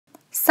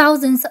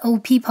Thousands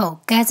of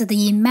people gathered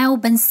in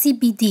Melbourne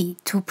CBD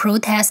to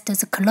protest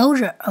the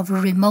closure of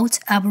remote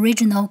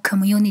Aboriginal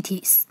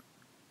communities.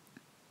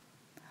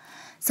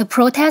 The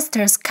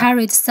protesters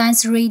carried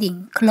signs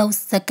reading,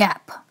 "Close the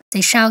gap."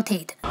 They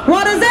shouted,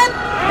 "What is it?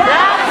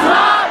 That's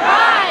not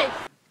right!"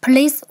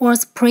 Police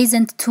was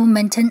present to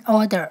maintain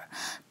order,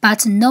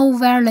 but no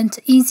violent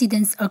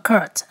incidents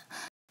occurred.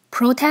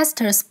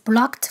 Protesters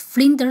blocked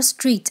Flinders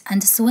Street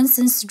and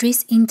Swanston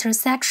Street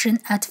intersection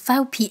at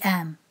 5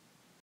 p.m.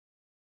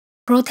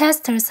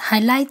 Protesters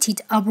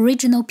highlighted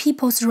Aboriginal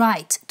people's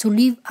right to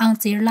live on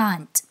their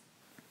land.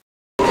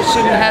 It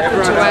shouldn't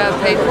happen to our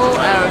people,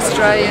 our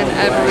Australian,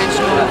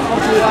 Aboriginal,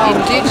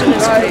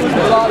 Indigenous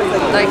people.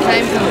 They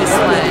came from this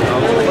land.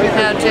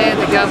 How dare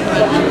the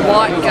government,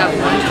 white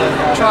government,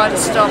 try to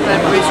stop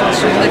Aboriginals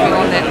from living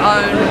on their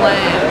own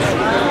land?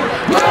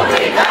 We'll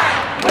be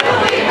back!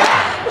 We'll be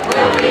back!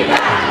 We'll be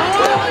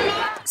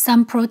back!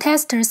 Some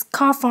protesters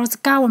called for the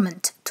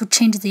government to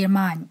change their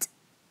mind.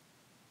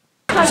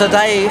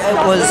 Today it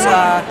was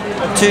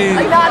to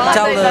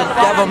tell the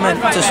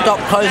government to stop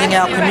closing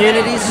our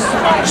communities,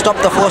 stop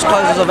the forced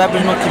closures of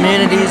Aboriginal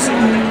communities.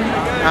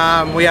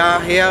 We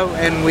are here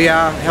and we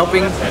are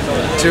helping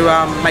to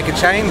make a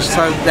change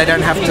so they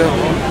don't have to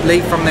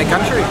leave from their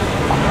country.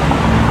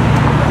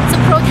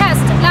 The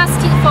protest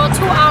lasted for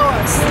 2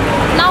 hours.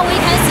 Now we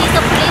can see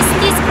the police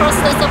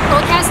dispersed the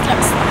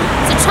protesters.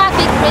 The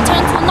traffic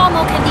returned to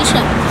normal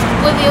condition.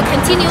 We will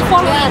continue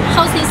following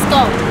how things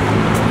go.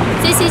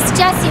 This is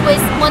Jessie with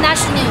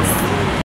Monash News.